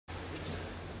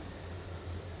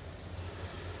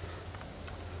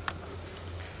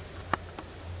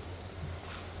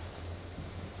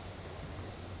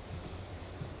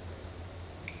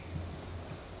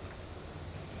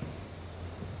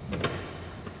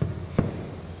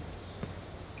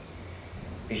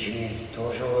Bijini,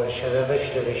 Tojo,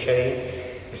 Shadavish, the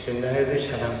Vishay, is a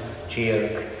nervous salam,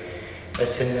 Giog,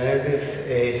 as a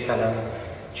nervous salam,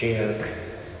 Giog.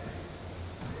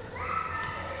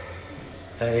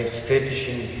 There is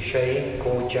Fidishin Shay,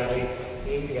 Go Jari,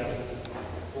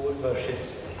 4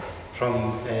 verses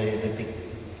from the big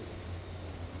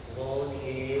Lord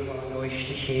here on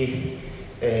Oishtihi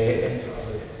and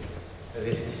there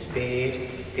is the spade,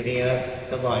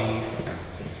 Grief, alive,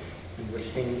 and we'll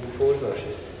sing 4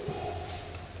 verses.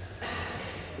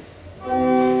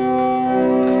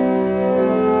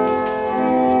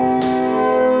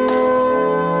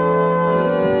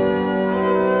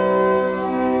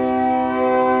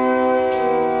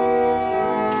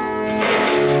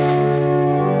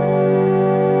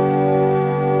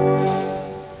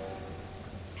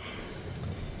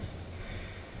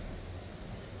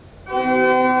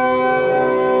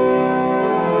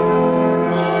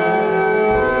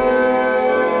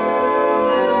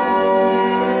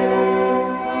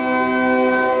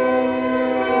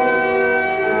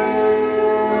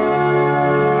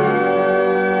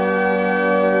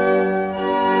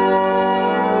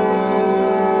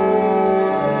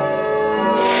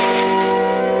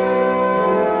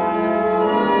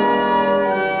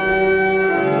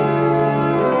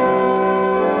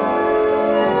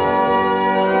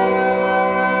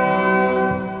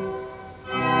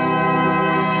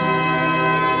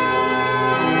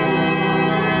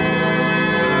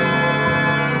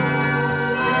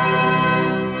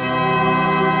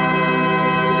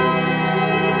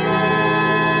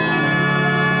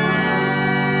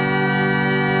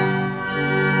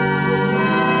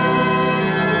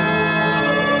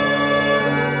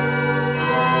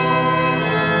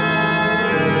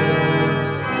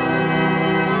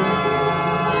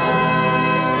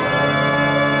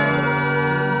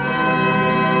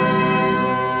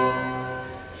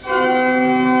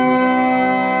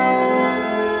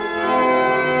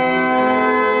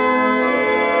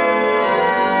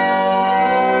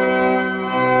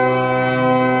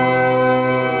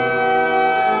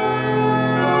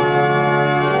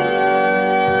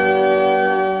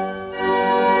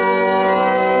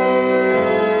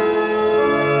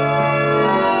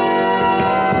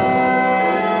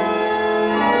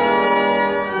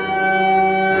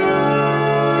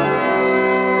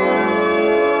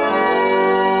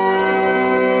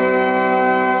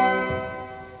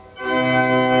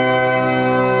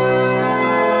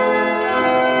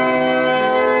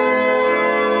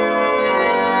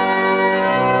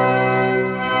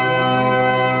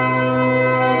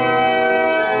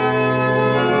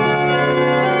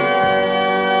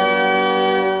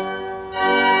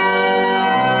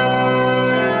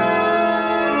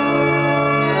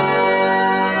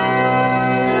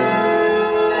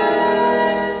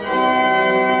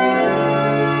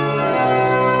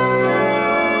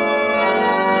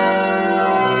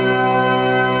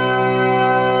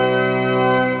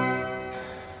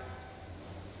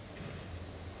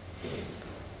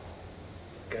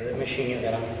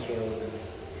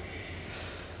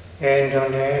 En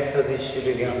dan even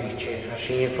wisselen we aan ietsje. Als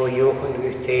je voor jochen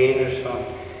uiteener zijn,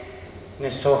 ne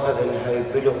socha den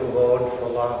huipelig gewoon voor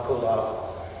la.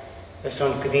 Es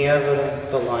on knieveren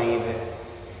te lijven.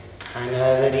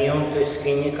 En riont is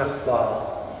kinje kachla.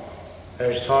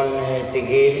 Son de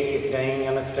gelige grein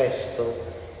aan een frestel.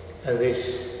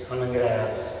 Wis aan een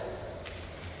gras.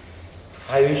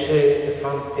 Huizen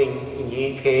vangt in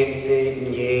je kente,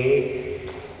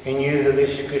 in je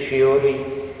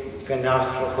gewiskusjori.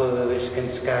 Genachroche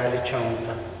wisken skale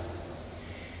chanta.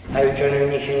 Huidjan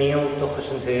niet genieuwd toch eens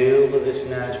een heul dus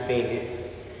naar bege.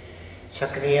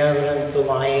 Sakrieveren te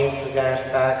lijf daar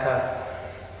vaka.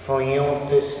 Van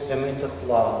jontes de met de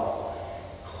gla.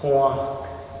 Goak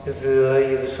de vuur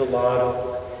je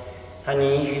solaro. En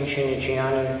eigen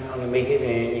shinnichianu aan de mege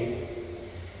wene.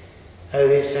 Hij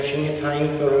is als je niet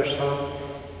heiker of zo.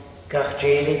 Gach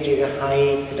jelig je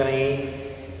geheid rein.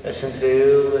 Als een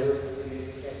heul.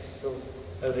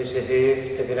 Is de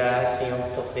hoofd de gratie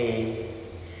om toch heen.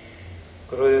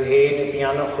 Groei heen op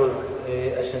Janoch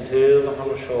als een heuvel aan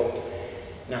de schop,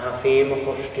 na haar veme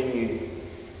kosten nu.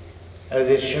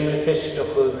 Is schimmel vestig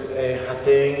had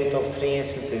een tot 3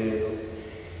 heuvel.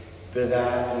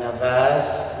 Begaat na vaas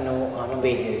no aan een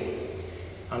beetje.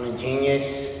 Aan een genius,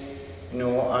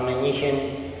 no aan een nichen,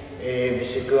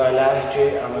 wisse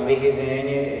gualaatje aan een beetje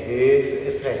gene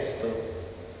hoofd frestel.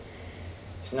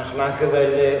 Nach maken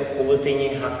wel goede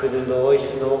dingen hakken de lois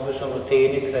vlogen zo'n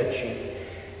tenen kletsen.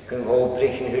 Kan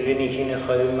hopelijk hullen niet in een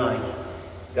gauw mij.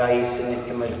 Geisen niet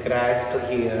te meer krijgt tot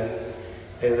hier.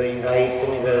 En we in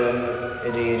geisen niet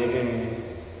gaan reden doen.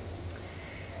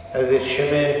 Er is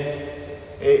schimmel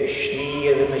slí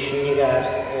a machinigar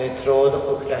tródach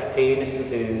o glaténis yn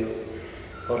hwyr,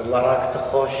 o'r larach dy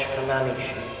chos chananis,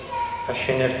 a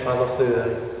sy'n fallach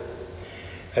hwyr.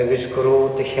 Agus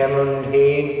gwrwyd y chemrwn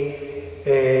hyn,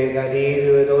 gael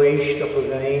iddw yd oes dych o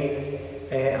gain,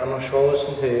 an o sios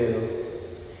yn hwyr.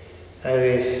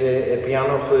 Agus y bian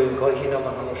o chwyr cochyn am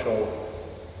an o sios.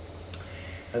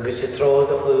 Agus y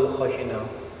tródach o cochyn am.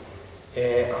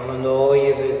 An o noi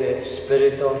y fydd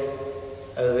spiritol,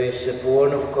 agus y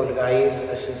bwrnwch gol gaif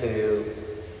as yn hwyr.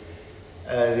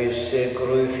 Agus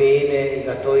grwy ffein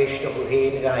gat oes dych o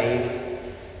hyn gaif,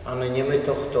 an y nymyd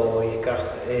o'ch doi gach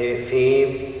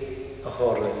ffeim a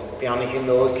chorwyd. Bian i'ch yn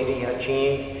noi gyda ha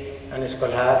tîn an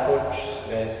ysgol Harport,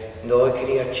 noi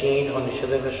gyda ha tîn hon y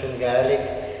Columba Gaelic,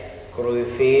 grwy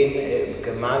ffein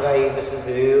gymagaif as yn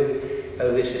hwyr,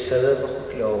 agus y sylf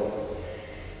o'ch glo.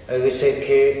 Agus ag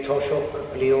tosog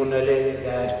blionyle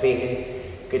gair behe,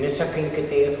 gynnes ac yn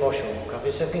gyda'r tosog,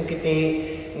 cafis ac yn gyda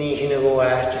ni hyn o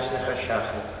artis na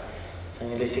chasiachad.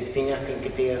 Sa'n ylus ag dyn ac yn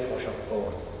gyda'r tosog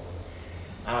bod.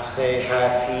 Ach ha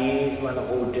ffydd ma'n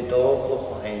hwyd y dogloch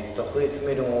o hyn, dochwyd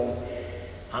mynd o,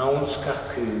 awns gach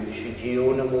cw, sy'n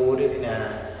hiwn y môr y gna,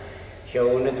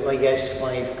 hiwn yd mae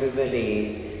iesmaif gyfele,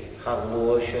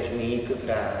 chaflwys ar mi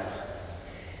gybrach.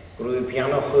 Grwy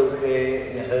pianoch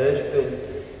yn hyrbyn,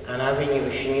 an afyn i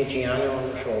fysyn i gianno o'n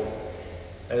sio,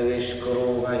 agus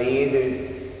grwy ar eidw,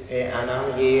 an am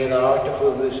iedd artach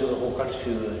o bwys o hwgar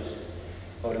sŵs,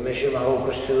 o'r mysio ma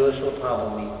hwgar sŵs o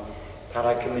talwmi,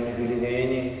 tarak yn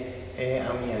hwylgeni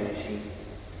am iansi.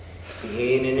 I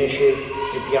hen yn eisiau,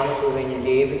 y pianoch o hyn i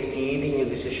lefych dîlyn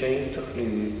agus y seintach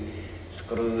lw,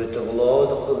 sgrwyd y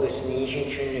glodach agus nich yn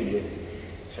sy'n nŵl,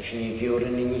 sa sy'n ei giwr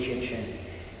yn nich yn sy'n,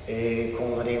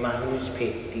 cwng ar ei mahnus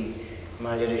peti,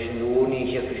 Mae'r ysyn nhw'n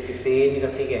eich agus gyffein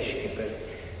gat ei esgybr,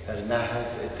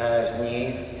 nahad y ta'r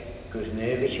nef, gwrdd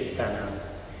nefych ag danam.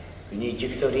 Gwneud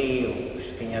i'ch dod i'w,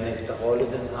 sgynnian eich dy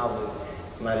holyd yn hawr,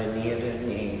 mae'r nir yr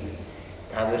nef.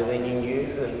 Tafyr fe'n un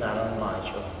yw yr nar o'n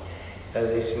majo.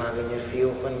 Agus mae gan i'r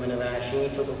ffiwch yn mynd y fasyn i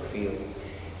dod o'ch ffiw.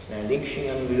 Sna lig sy'n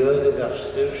yn mwydd ag ar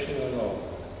styr sy'n yn ôl.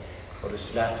 O'r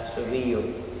yslat sy'n rhiw,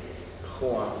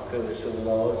 chwa, gywys o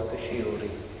lod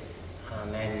gysiwri.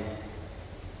 Amen.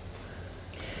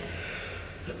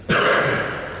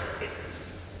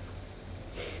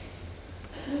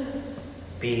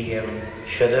 Bi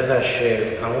siadaf as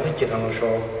anwyd gan o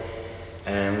sio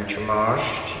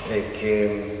Chamarst ag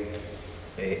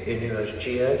unwyd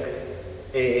diag,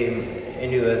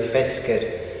 unwyd fesger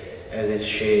agus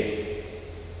si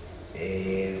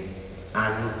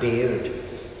Anne Baird.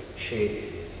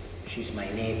 She's my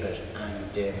neighbour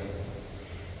and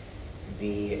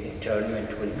the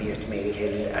interment will be at Mary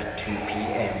Hill at 2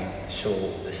 p.m. So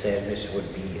the service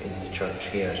would be in the church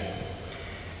here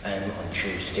on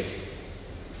Tuesday.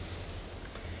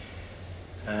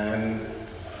 On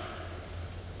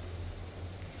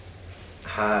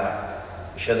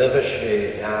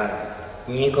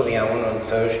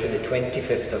Thursday, the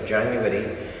 25th of January,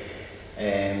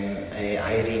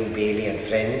 Irene Bailey and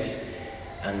friends,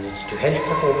 and it's to help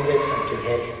the homeless and to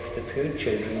help the poor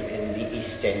children in the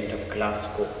East End of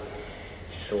Glasgow.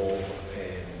 So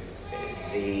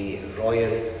the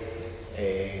Royal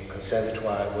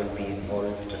Conservatoire will be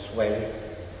involved as well.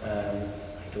 I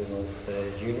don't know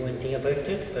if you know anything about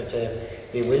it, but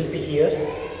they will be here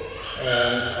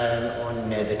on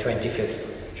the 25th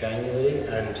of January,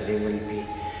 and they will be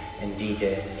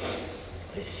indeed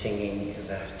singing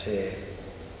that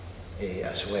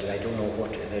as well. I don't know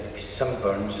what, there'll be some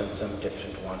burns and some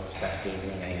different ones that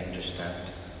evening, I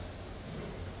understand.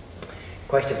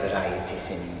 Quite a variety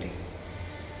seemingly.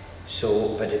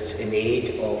 So, but it's in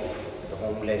aid of the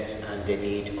homeless and in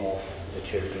aid of the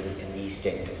children in the East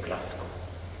End of Glasgow.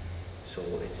 So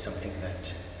it's something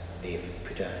that they've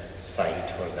put aside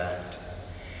for that.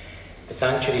 The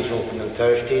sanctuary is open on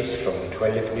Thursdays from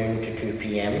 12 noon to 2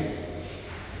 p.m.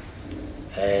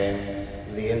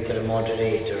 The interim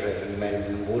moderator, Reverend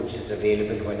Melvin Woods, is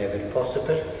available whenever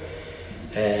possible.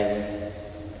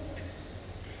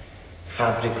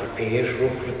 Fabric repairs,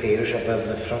 roof repairs above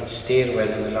the front stairwell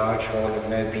in the large hall have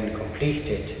now been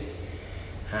completed,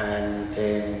 and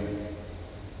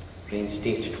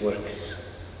reinstated works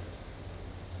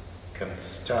can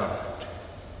start.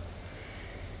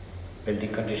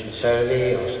 Building condition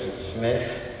survey, Austin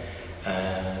Smith,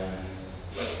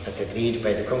 as agreed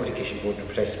by the Congregation Board and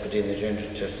Presbytery and the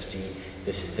General Trustee.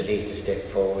 This is the latest step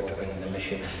forward on the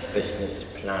mission business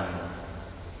plan.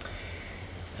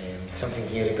 Something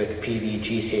here about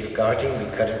PVG safeguarding. We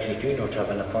currently do not have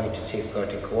an appointed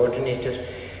safeguarding coordinator,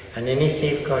 and any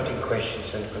safeguarding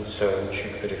questions and concerns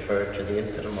should be referred to the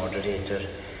interim moderator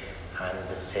and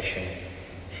the session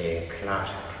Clark.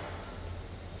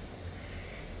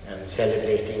 And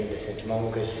celebrating the St.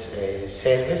 Mungo's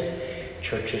service,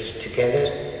 churches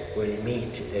together will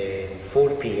meet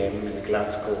 4 p.m. in the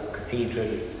Glasgow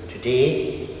Cathedral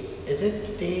today. Is it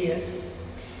today, yes?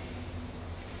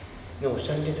 No,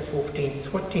 Sunday the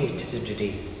 14th. What date is it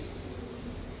today?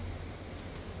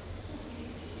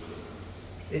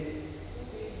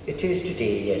 It is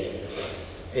today, yes.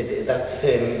 That's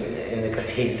in the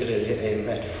cathedral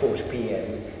at 4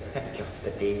 p.m. of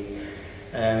the day.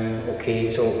 Okay,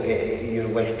 so you're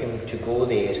welcome to go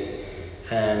there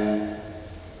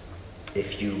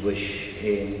if you wish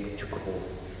to go.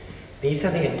 These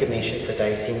are the intimations that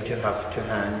I seem to have to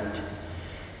hand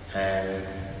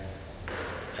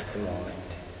at the moment.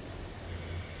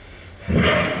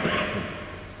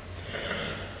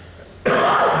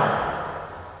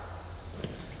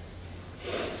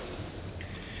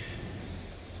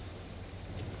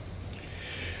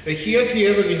 Hier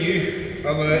leven we nu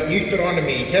aan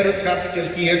Deuteronomy, Herod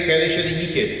capital hier kennis je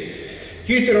niet.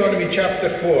 Deuteronomy chapter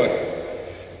 4,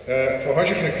 voor als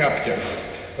je een capital.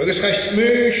 Agus ga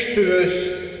smuis tuus,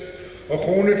 o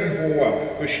gewoon en voor,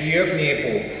 beschreef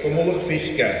Nebo, vermoedig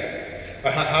fiska, a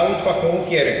hout van gewoon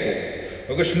Jericho.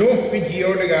 Agus nog bin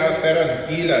hier de gaaf heran,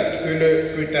 Gilad,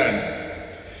 Ulle, Gutan.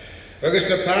 Agus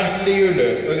na pacht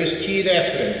leule, agus tied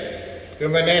Efren,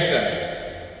 Gumanessa.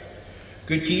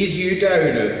 Gwytydd Juda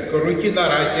yw'n gorwydyn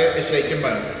ar adio y seig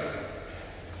ymach.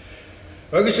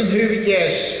 Agus yn hyfyd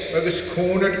yes, agus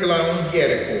cwnad glawn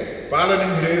Jericho, balan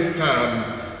yng nghrif ham,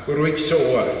 gorwyd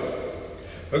soa.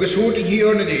 Agus hwyd yn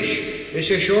hion ydys,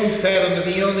 ys e sion fferan y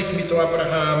fion eich mi do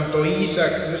Abraham, do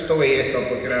Isaac, agus do eich o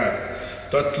bygra.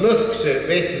 Do tlwch sy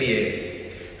beth mi e.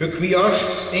 Hwg mi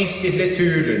osgs eintid le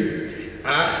tŵlen,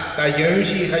 ach da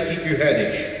ywns i chag i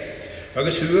gwhedys.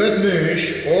 Agus hwyd mwys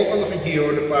ogalach yn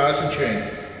hion y bas yn trin.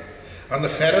 An y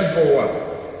fferan fwa,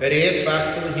 eith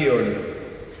ffactol yn hion.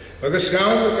 Agus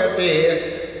gawn o gade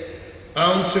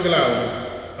awn sy'n glawn,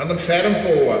 an y fferan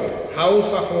fwa, hawl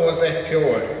ffacol fech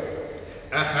pior.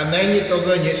 Ach anenid o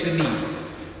gynnys yn ni,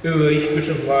 wych gws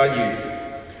yn fflaen yw.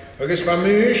 Agus ma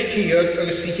mwys tiod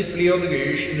agus fichyd blion y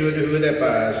gws nŵd y hwyd e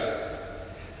bas.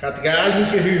 Chad gael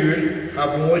hyn hwyl,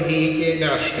 chaf môr hege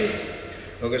nasdi.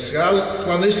 Agus gael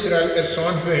plan Israel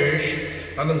son mwys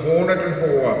an yn honad yn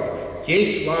fwa.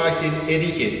 Geich wachen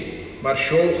erichid, maar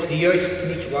sjoch dieich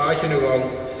niet wachen ugol,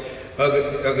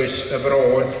 agus y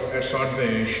brood son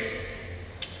mwys.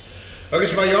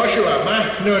 Agus mae Joshua,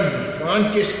 mach nun,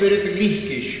 wan ke spirit y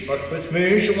glichgish, o'r chwyd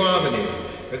mwys y wafenid,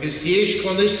 agus dieich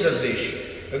plan Israel dish,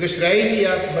 agus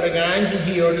reiniad mar again hyn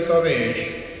hion y dofens.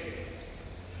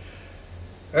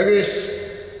 Agus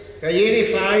ga jeri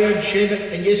ffai o'n sin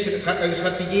yn Israel, agus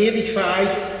hat jeri ffai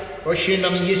o sin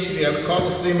am Israel,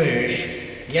 colf di mwys,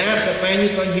 Jach a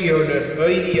peinig an hiorne,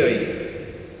 oed i oed.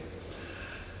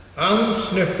 Ans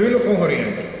na hulch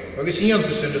ongerien, agus iant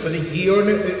besyndig an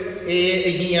hiorne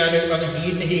e gianne an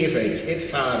hiorne hefeig, het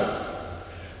faren.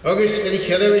 Agus e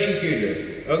kelleris i hyle,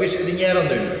 agus e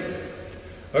njerandule.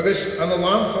 Agus an a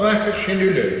lam chwaker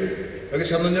synule,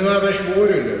 agus an a nuavesh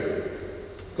voorule.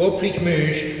 Goprik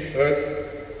muis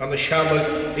an a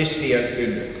shabbat istiad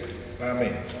ule.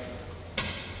 Amen.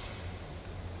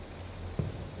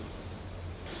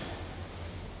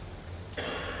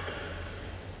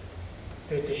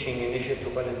 Dit is een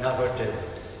initiatief bij de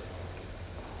narrative.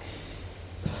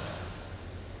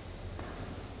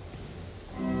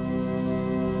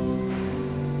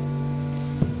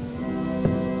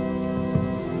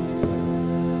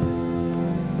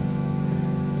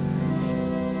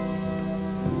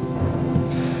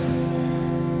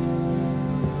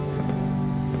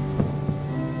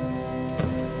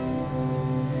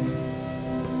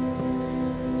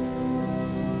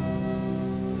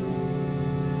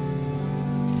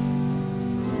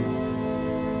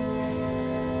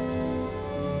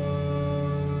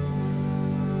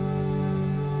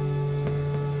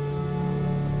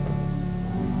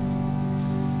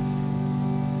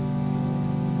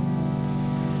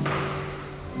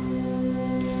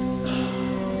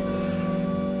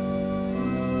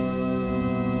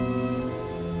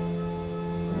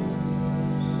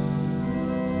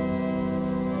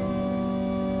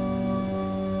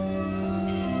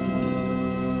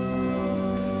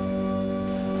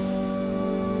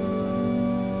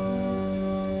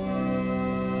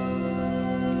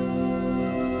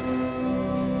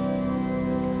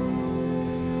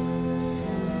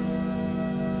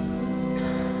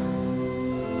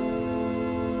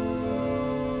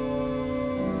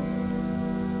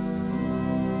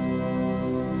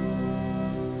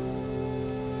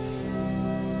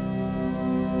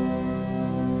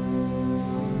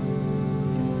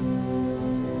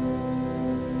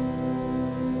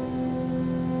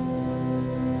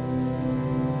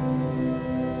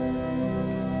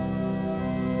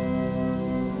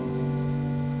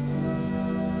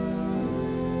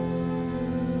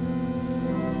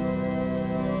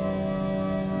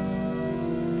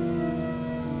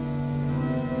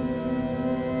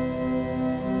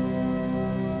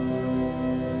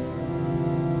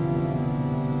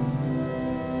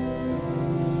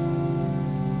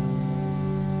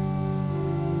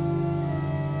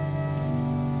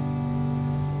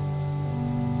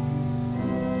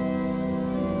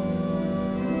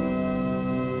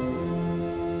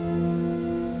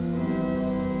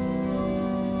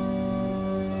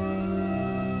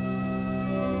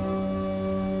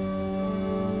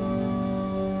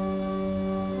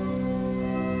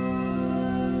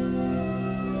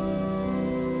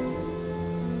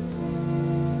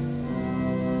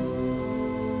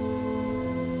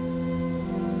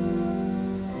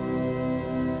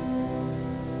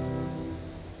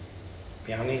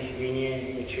 Janich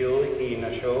vinne natuurlijk in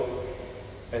a show,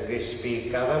 agus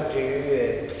be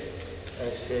galadú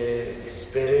as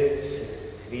spirits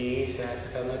these as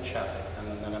gan a chat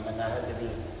and an amanahad vi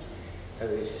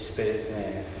agus spirit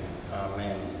nef.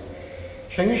 Amen.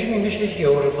 Shangish minister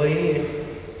your lay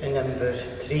in number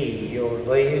 3, your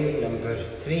lay in number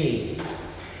 3.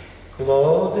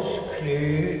 Glódus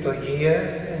clú do dhé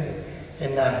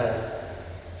in nahad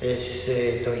is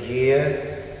do dhé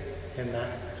in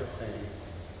nahad.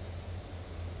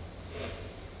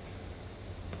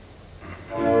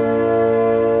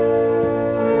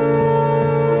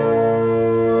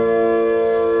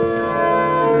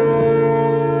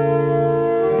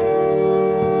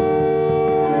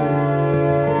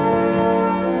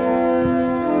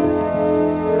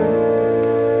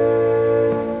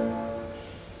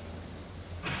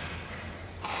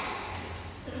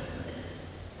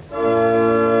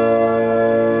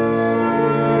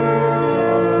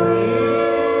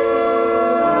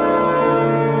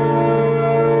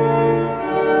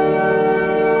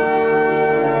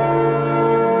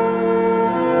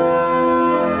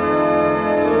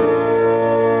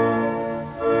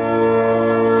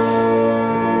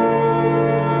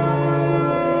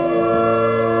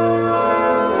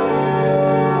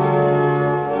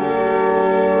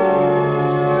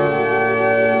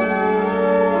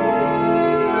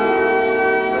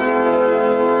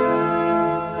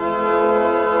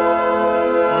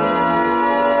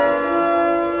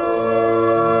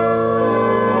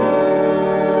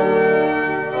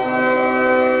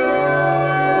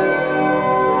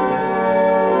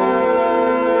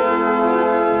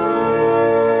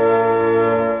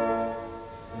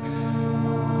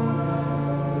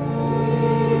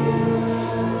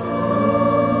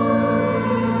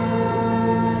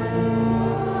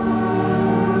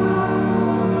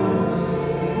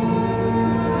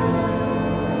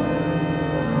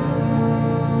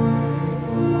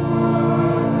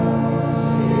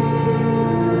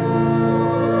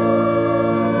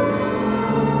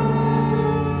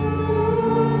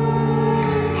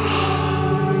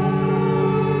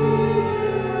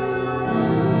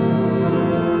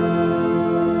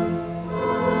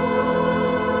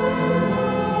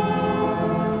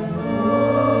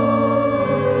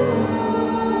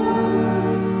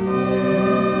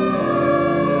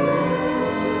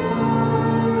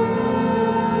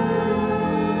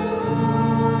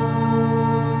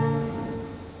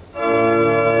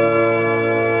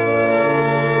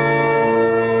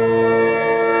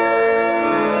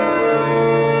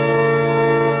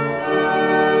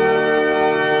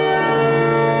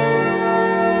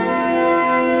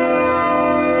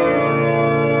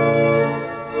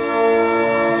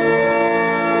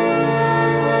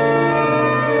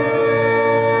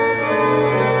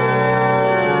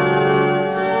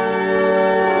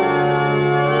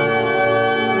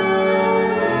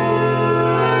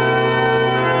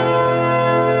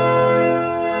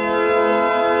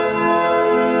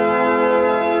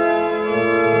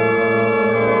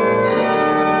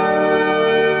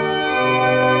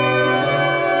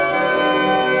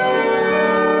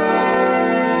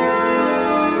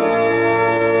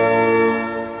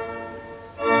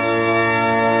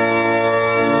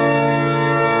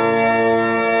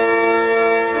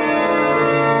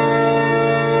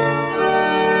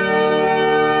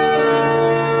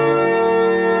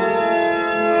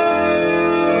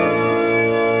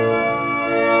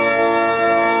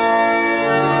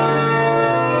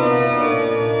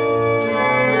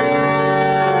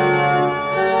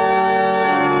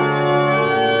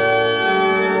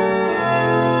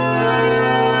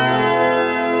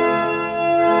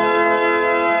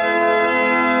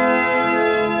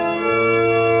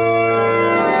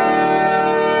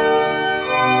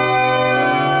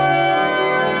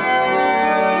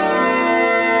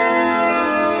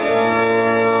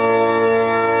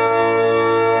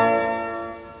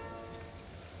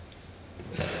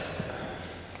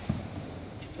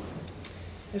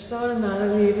 Saw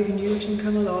another living in Newton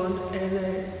come along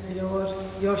and Lord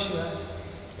Joshua,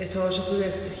 it was a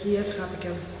place here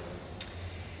Happicum.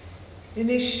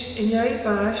 Inish in jij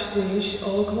baas wish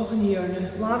all klokken hierne,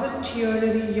 laven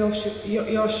tierne die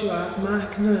Joshua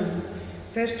maak nun,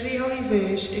 ver frihali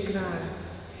wish ik raar.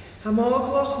 Ham all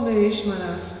klok meis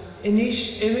manaf,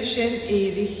 inish immerschen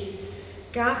edig,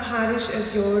 gaf Harris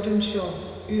uit Jordan show,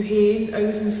 u heen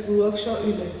uit een sloeg show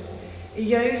ule. I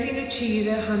juist in het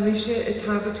chide hamische het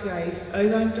habitgaif,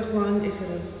 uitgang de glan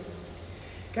Israël.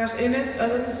 Gach in het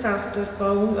allen safter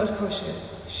bouwen kosje,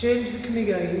 shin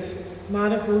hukmigaif,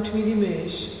 maar het goed met die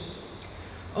meis.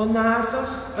 On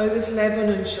nasach uit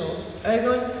Lebanon show,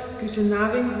 uitgang gus een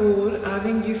naving voor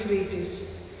aving Euphrates,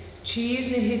 chier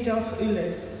ne hitach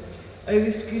ule.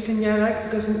 agus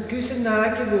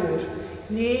gusanara gevor,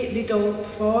 ne lidol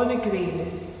fána gréine,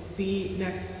 bí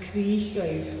na crí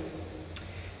gaibh.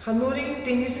 Chanúring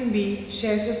dinges yn bí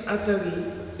sesaf a dygu,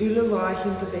 ula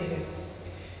láithyn dy fehe.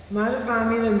 Mar y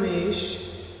famil y meis,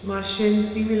 mar sin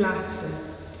bí mi latsa.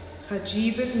 Cha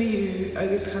jíbad ni yw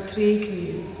agus cha treig ni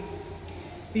yw.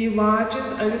 Bí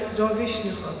láidyn agus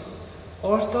rofisnachol.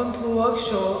 Orton tlwag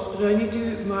sio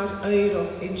rynidw mar eiro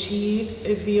yn sir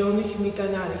y fionich mi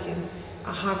danarichin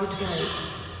a hafod gaib.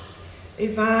 E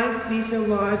fan bys y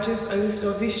láidyn agus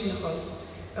rofisnachol.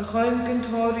 A chaim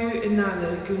gyntoriw yn nada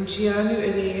gyn tianw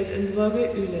yr eir yn lygu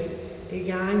ule I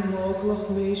gain móglach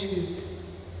meis goed.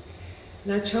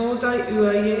 Na tjodai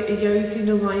uaie I jousi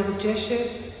na laive jeshe,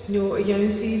 no I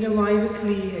jousi na laive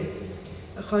kliehe.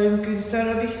 A chaim gyn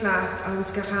sarabich laat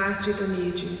ans gahaatje dan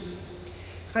eju.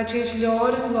 Gaat je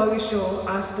jaren lage sjo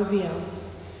as de viel.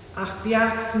 Ach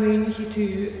biaks menig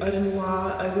tu een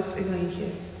wa agus in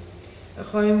eintje. A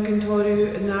chaim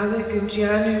gyntoriw yn nada gyn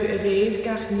tianw yr eir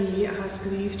gach ni a has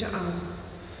griefde aan.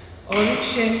 Onig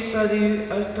sin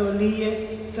fadw dolie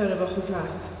sarabach o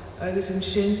plat, agus yn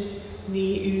sin ni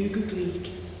yw guglig.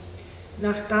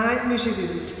 Nach dain mis y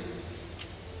gwyd.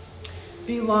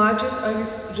 Bí láidr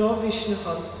agus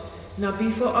rofisnachol, na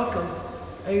bifo akal,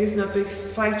 agus na big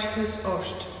feitchas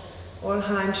ost, o'r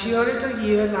hain siorad o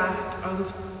gyr laat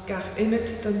agus gach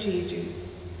innet dan jeju.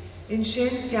 In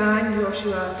sin gain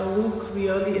Joshua do lwc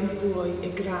rioli yn bwy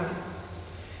I gra.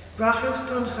 Brachaf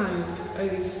don chaib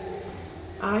agus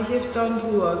ahif don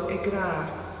lwg I gra.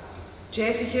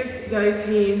 Jesicif gaif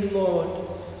hen lôn,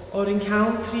 o'r yn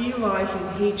cawn 3 laichin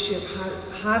heidship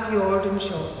har Jordan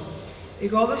sio. I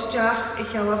gofys jach I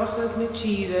chalabachyd na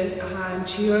tîre a hain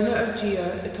tiorna ar dia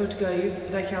y tod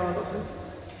gaif ra chalabachyd.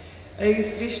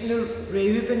 Agus dys na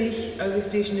reubenich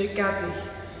agus dys na gadlich.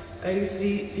 Agus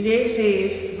di le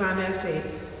rhef fanna se,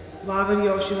 lafar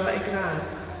Joshua I gra.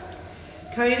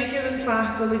 Cainig yn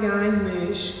ffachbol I gain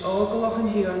mwys o goloch yn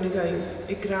hiorn y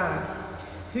gaif I gra.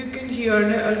 Hwg yn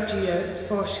hiorn ar dia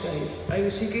ffos gaif,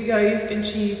 agus hwg y gaif yn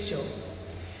sydd sio.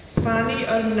 Fanny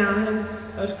ar nahan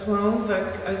ar clawn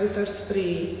fyg agus ar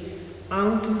spray,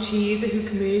 ans yn sydd y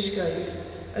hwg mwys gaif,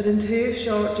 ar yn tyf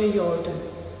sio de Jordan.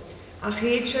 A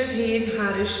heid sef hen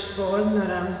haris fôl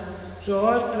naram,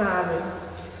 ro'r brafyn,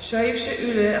 Schaif se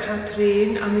ule ha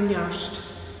trein an den jast,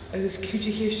 agus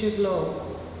cwtich se blo.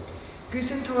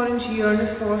 Gusen toren tiorne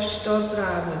fos dor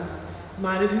braven,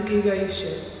 mar hwg I gaif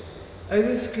se.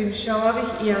 Agus gyn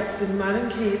siawafich iadsen mar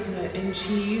yn ceitna yn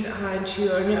tîr ha yn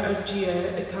tiorne ar dia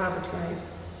y tabot gaif.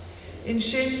 In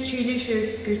sin tîli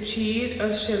sif gy tîr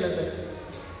ar silafe.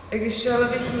 Agus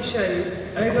siawafich I siaf,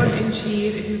 agor in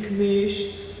tîr hwg mwys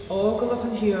ogolach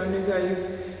yn tiorne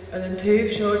gaif, ad yn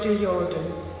teuf sio de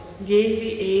Jordan.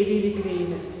 Jehi édi I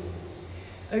gréine.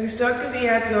 Agus dogad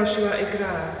iad Joshua I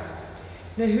gra.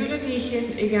 Na hula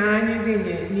níchin I gáinú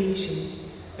gine nísin.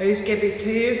 Agus geb I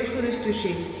teuf a chulistu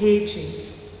sin, heid sin.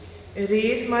 I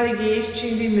réad mar I géist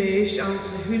sin di meist ans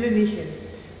na hula níchin.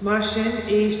 Mar sin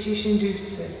éisti sin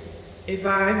dútse. I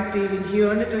bhaim bíg yn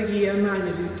hiorna do gia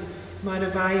malarúd. Mar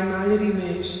a bhai malari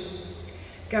meist.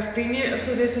 Gach dinne a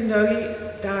chudis an dogi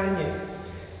daine.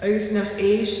 Agus nach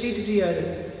éisti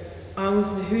driarin.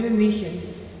 Ans na hula níchin,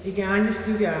 I gáinis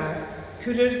dugar,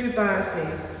 curir gu base,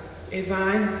 I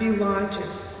bhain bí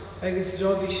láidjaf, agus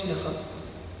rovisnachal.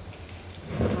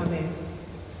 Amen.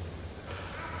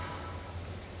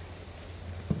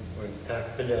 Wel,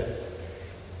 tak byle.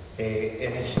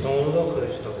 In y stônloch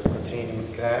ys doch Katrina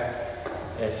McGra,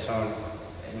 son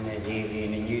yn y ddifi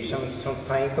yn y niwsam, son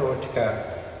paink o'r tga,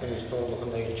 in y stônloch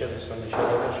yn eirjaf, son y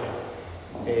siarad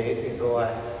I goa,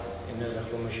 in y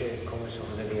ddechlwm eisiau cwmys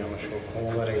o'ch ddeffi am y sio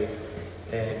cwmol ar eif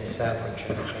yn y safon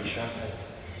sy'n o'ch ei siafod.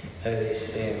 Ys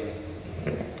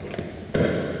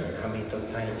ham I dod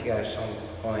taint I ar son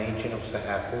o eintyn o'ch sa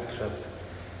ha hwtrwb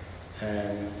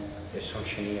son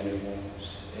sy'n I yn y mwms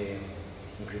yn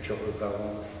gwydio'ch o'r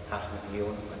gawon hach na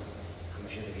bilion fan ham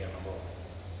eisiau ddeffi am y bo.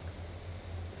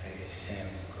 Ys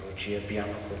gwrwyd bian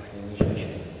o'ch o'ch ni'n ni'n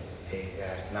eisiau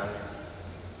ar nal.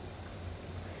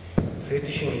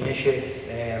 Fyrtys yn eisiau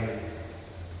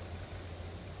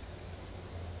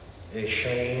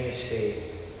Shane say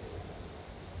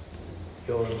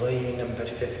your line number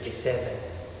 57,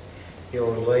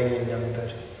 your line number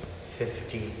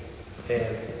 57.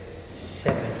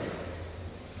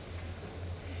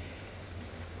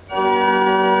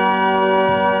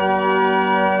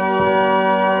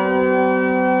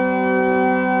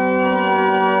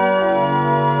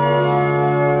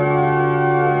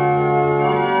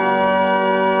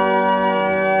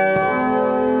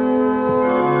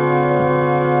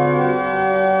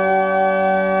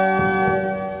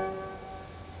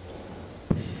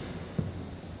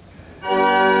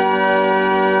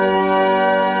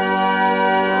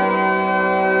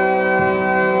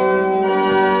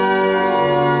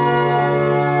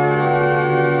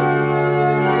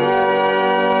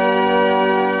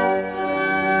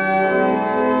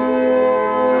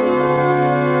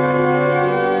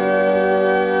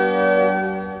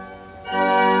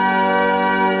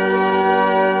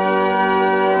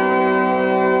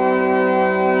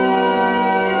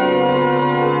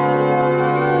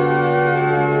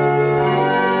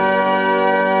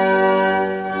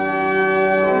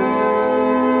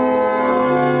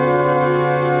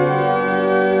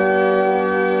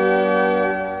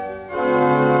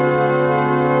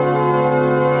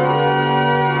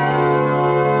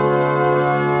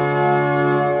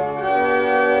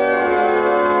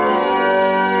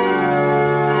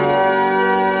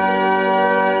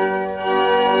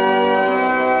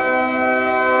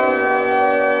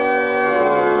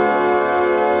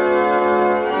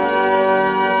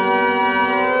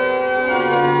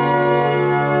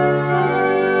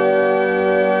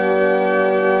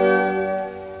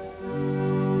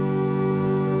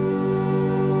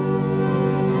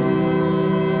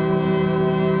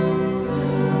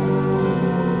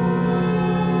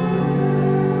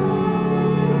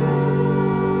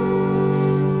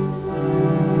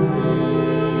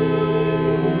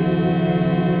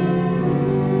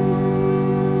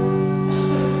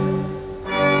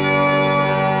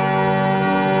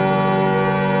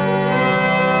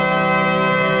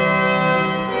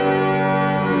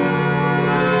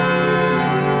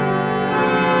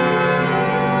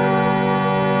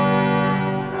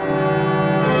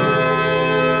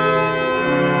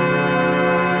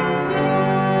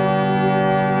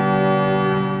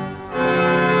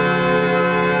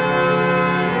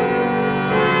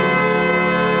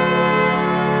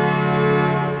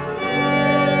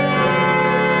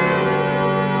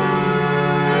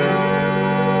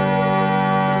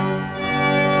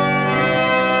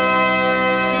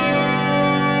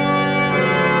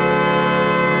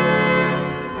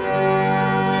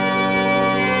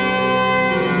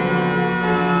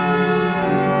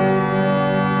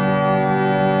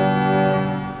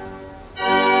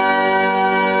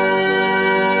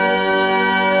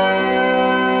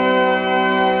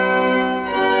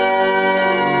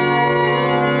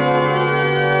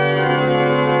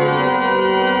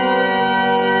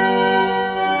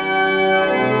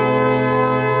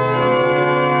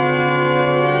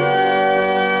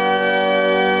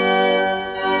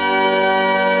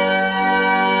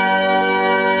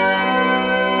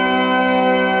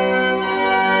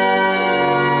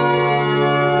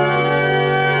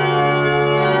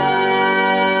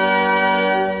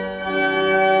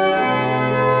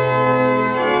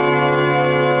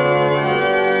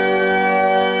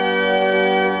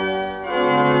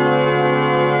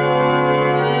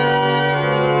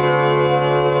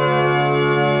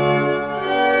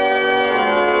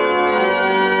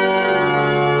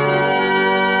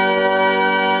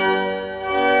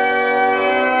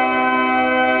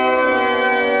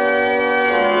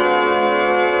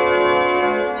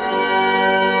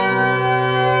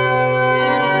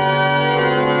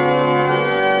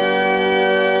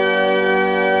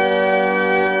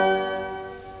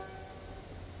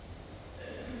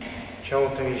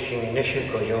 Siawta I sy'n nisio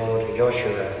go ior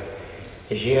Joshua,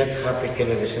 I hiad chapel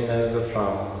agus yn ag y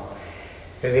ffram.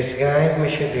 Agus gael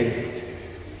mis y bwyd,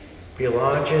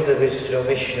 biolagid agus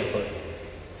rofisnachol,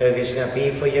 agus na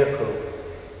bifo Jacob,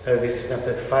 agus na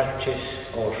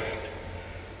begfaltis orst.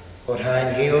 O'r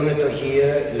hain hiwrnod o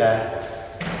hir lad,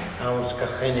 awns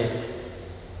gachenid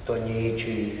do nie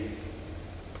dŵ.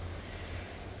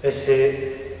 Ys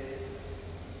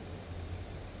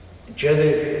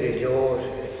jydig y lior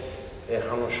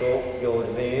hanosio, lior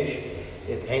fes,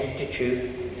 y penti tŵ,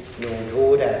 nhw'n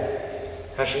rhoda.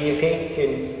 Has I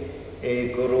effecten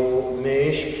goro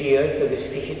meis kiert agus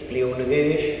fichit blion y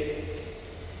fes.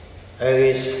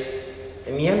 Agus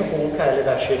mi an hol cael y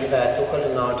fasyn fat o cael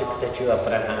y nadig da tŵ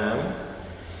Abraham.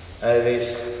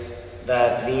 Agus fa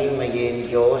blin mae ein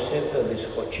Joseph agus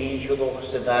chochi chwlwch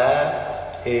sy fa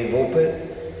wopydd.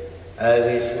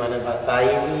 Agus ma'n y fa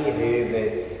daifi hyf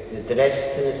y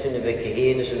drestyn sy'n y fe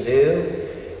cyhyn sy'n fyw.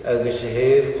 Agus y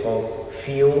hyf cho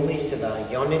fioli sy fa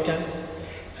Jonathan.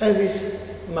 Agus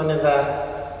ma'n y fa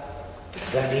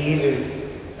gadilw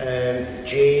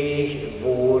je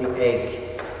fôr eg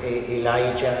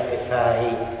Elijah y ffai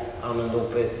an y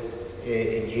lwbydd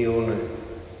yn hiwna.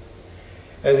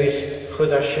 Agus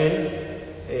chyd asyn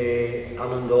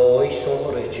an y ddoi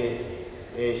somr ydw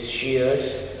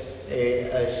sias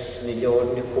as ni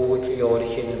lior ni cwrt lior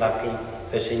ich yn facu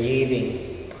as yn iddyn.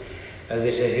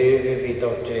 Agus y hyf fi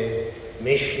dod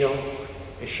misno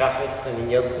y siafet an y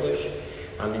nioglwys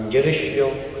an y dyrisio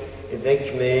y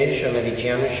feg meis an y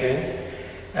fidian ysyn.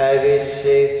 Agus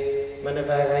ma'n y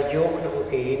fag a diolch na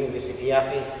chwch un agus y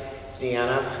fiachu di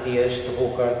anam chdias dy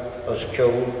hwgar os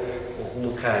ciown o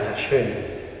hwnnw cael asyn.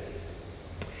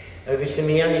 Agus y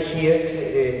mi an y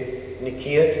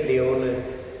ciad blion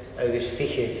agus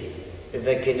fichyd y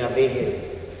feg yn a fehyl.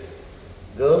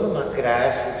 Gyl ma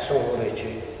gras yn sonrydju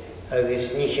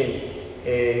agus nichen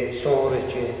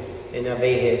sonrydju yn a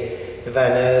fehyl.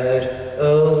 Fan yfyr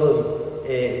ylwm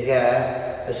ga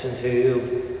as yn hwyl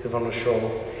van y sio.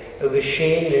 Agus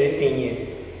sien y dynnu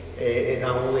y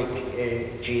gawnlig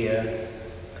gia.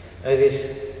 Agus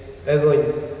agwn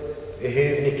y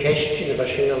hyf ni cestyn y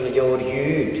fasyn am y diawr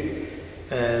hyd.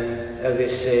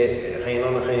 Agus rhain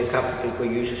o'n y capel go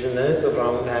uses yn y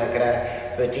gyfrawn agra.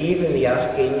 But even the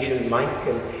Archangel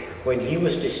Michael, when he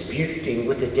was disputing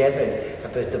with the devil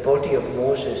about the body of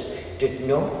Moses, did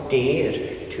not dare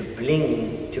to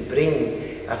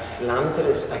bring a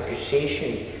slanderous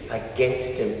accusation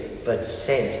against him, but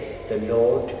said, "The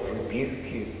Lord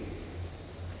rebuke you."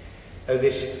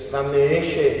 Agus va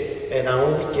meisje en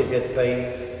aanwitje get bij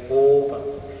oba.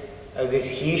 Agus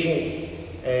hiesin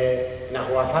nach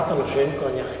wa fatan schön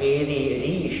kon ja gedi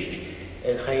riest.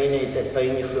 Geen dat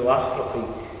bij nie gluachrochi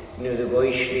nu de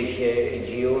goisliche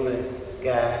dione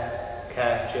ga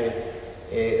kaartje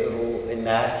ro en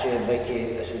naatje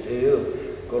wekje as het heel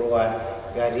groa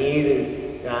gariru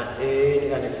ga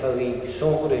gaan een fawi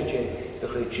songretje de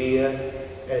gutje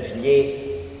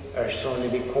lie sonne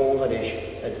die kolerisch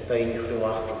het bij nie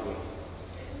gluachrochi.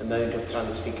 The Mount of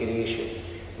Transfiguration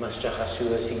mas ja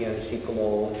hasuasi en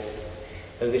sikomo.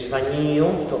 Agus van nie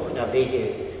toch na wege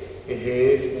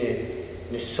heeft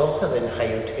ne socha den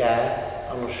chayot ga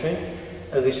an sin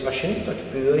agus fashin dat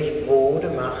buich woorde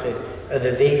mache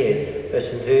de wehe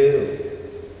as een heel.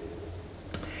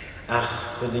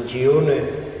 Ach den dione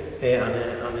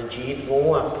an een diet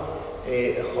woap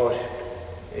chor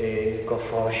go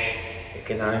fosh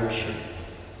genaimschen.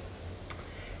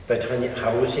 Bet han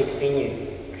hausig dinge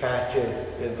kaartje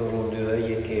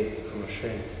verrodeuje ke an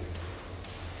sin.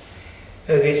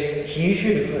 Agus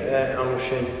hiesje an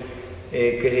sin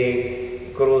gre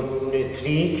Groot nu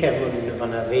 3 kemmen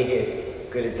van een wege,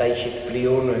 gure deichit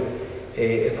blione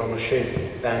van een schön.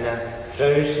 Van een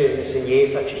vrouwse zijn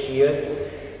jefatje hier,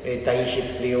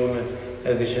 deichit blione,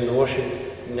 we zijn oorschen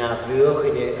na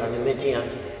vuurgene aan de midden,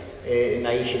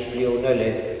 deichit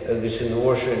blione, we zijn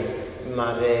oorschen,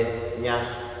 maar ja,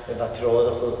 wat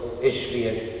rodig is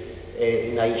weer,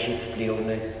 deichit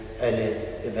blione, alle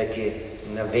wege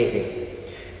na wege.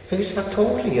 is wat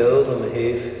toren jood om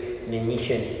heeft,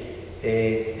 niet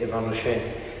van een schön.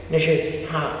 Niet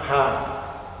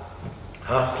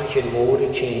hachtige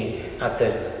moordetje had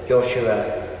er Joshua,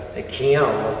 Kian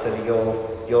had er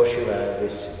Joshua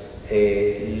was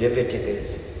Leviticus.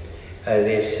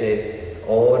 Was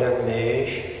oren meis,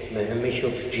 met hem is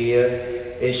op dier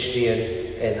Israël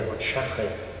en had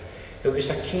schachet. Was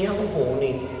a Kian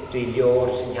honing die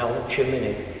jaren zijn jouw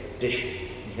chimney, dus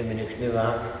hebben we nu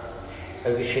aan.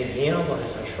 Was een Kian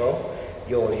was een show,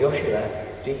 Joshua.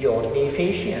 Die jord niet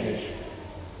feestje niet.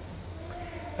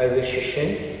 Was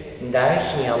een daar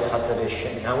hier had er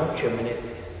een houtje met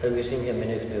agus in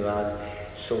minute nuad.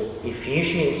 So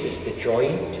Ephesians is the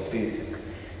joint book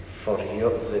for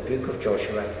the book of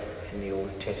Joshua in the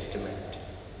Old Testament.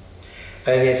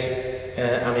 Agus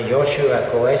an Joshua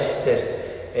go Esther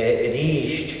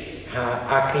ríist ha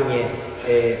acinne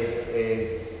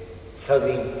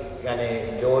fagin gan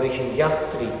dorichin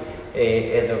jatri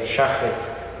edor shachet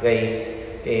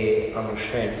gai an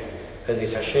sin.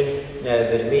 Agus a sin na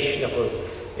ver mishnachol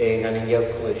gan in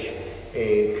joklish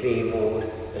krevor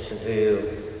as an hul.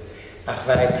 Ach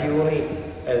var a tiori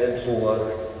ed lwag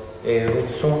rwyd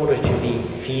somr ych fi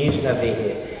ffyr na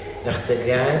fehe nach dy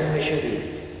gan mysio fi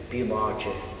bi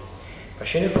marge. Fa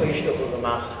sy'n y ffwysdwch oedd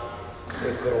ymach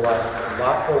gyrwad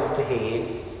wapol dy hen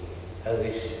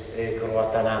agos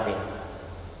gyrwad an afin.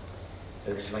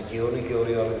 Agos mae diwn i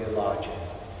gyri o'r fi large.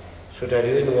 So da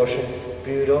rhywun was yn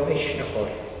bwyd o fysnach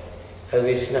o'r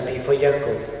agos na bi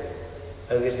ffwyagol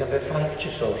agos na bi ffalch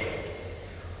ys o'r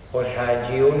o'r ha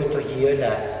diwn i do hi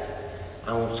lad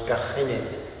a ons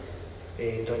gachenid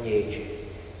do nieju.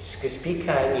 Sgys bi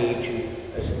cael nieju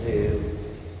as yn hyw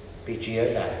bi gia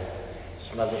lad.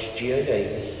 Smad ys gia lai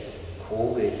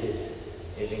cwgydys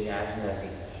yn arna fi.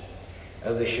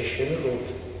 Agos ysyn rwyd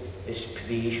ys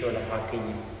pris o'r hagin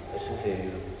as yn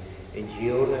hyw. Yn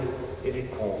diwrna i fi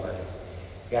congar.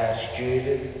 Gair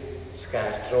stwyd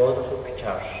sgar trodach o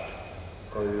gytarst.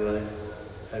 Goewen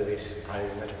agos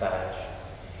almar bar.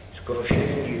 Sgrwysyn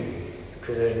yn diw.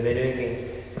 Cwyr mynygin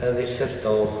agos yr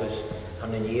dolchus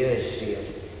an yn ysir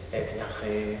nach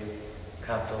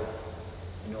cadw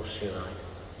yn osiwain.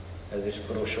 Agos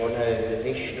gwrwysona y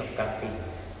fys noch gapi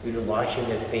wyl waith yn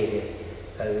yr beir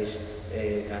agos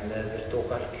gan yr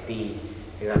dogar cdi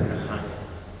gan y chan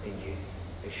yn yw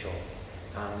ysio.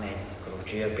 Amen.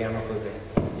 Gwrwyd bian o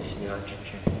chwyfyn ysmiad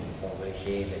sy'n o'r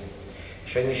llefyn.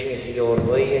 Siang eisiau sydd o'r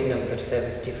wyyn number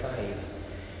 75.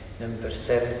 Number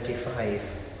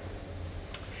 75.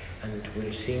 And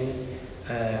we'll sing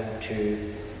to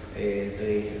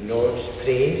the Lord's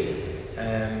Praise,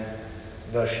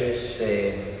 verses,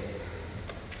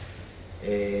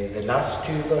 the last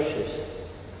two verses.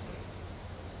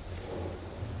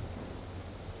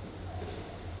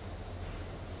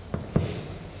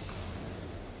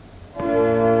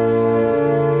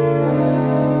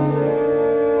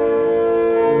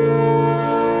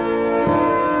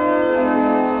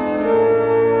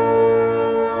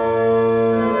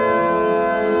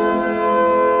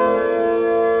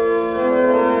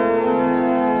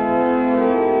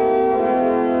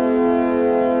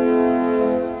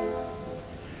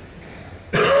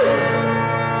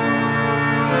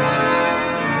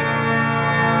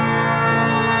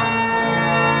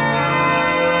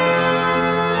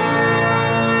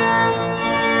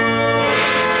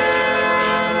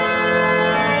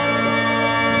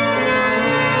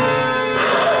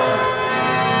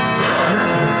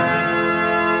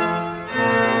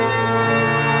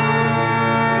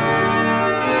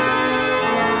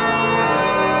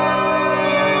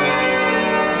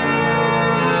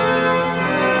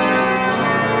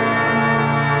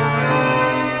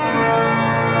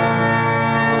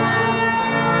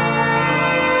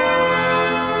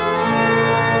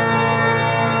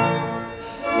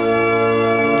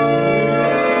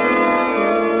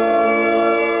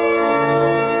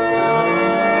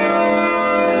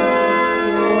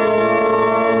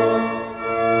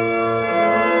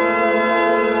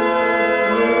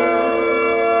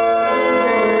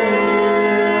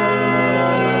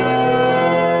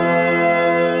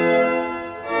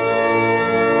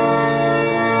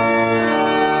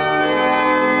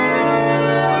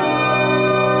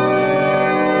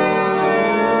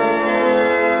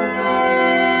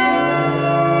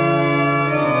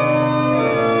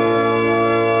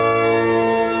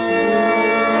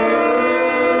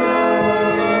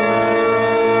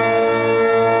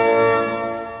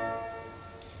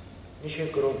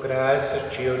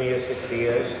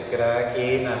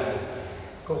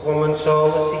 Gewoon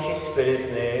zal zich je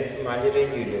spirit neef, maar je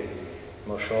regule,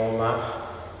 maar zo mag,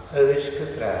 is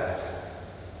gepraat.